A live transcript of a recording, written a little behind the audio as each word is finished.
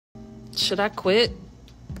Should I quit?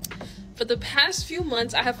 For the past few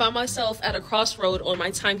months, I have found myself at a crossroad on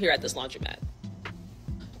my time here at this laundromat.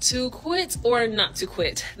 To quit or not to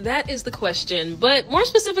quit? That is the question. But more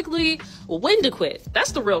specifically, when to quit?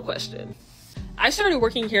 That's the real question. I started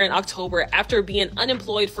working here in October after being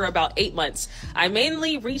unemployed for about 8 months. I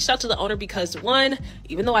mainly reached out to the owner because, one,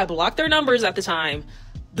 even though I blocked their numbers at the time,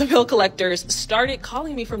 the bill collectors started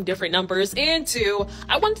calling me from different numbers, and two,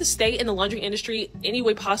 I wanted to stay in the laundry industry any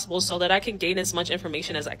way possible so that I could gain as much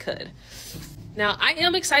information as I could. Now, I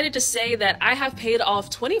am excited to say that I have paid off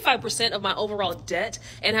 25% of my overall debt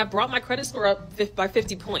and have brought my credit score up by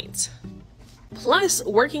 50 points. Plus,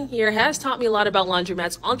 working here has taught me a lot about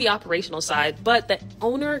laundromats on the operational side, but the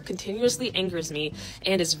owner continuously angers me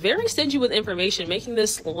and is very stingy with information, making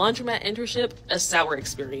this laundromat internship a sour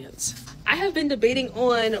experience. I have been debating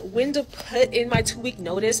on when to put in my 2-week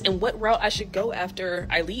notice and what route I should go after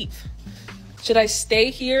I leave. Should I stay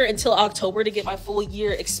here until October to get my full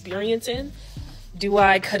year experience in? Do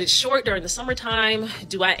I cut it short during the summertime?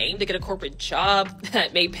 Do I aim to get a corporate job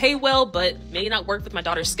that may pay well but may not work with my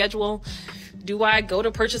daughter's schedule? Do I go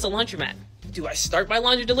to purchase a laundromat? Do I start my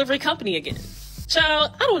laundry delivery company again?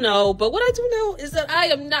 Child, I don't know, but what I do know is that I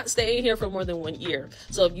am not staying here for more than 1 year.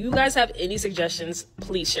 So if you guys have any suggestions,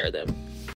 please share them.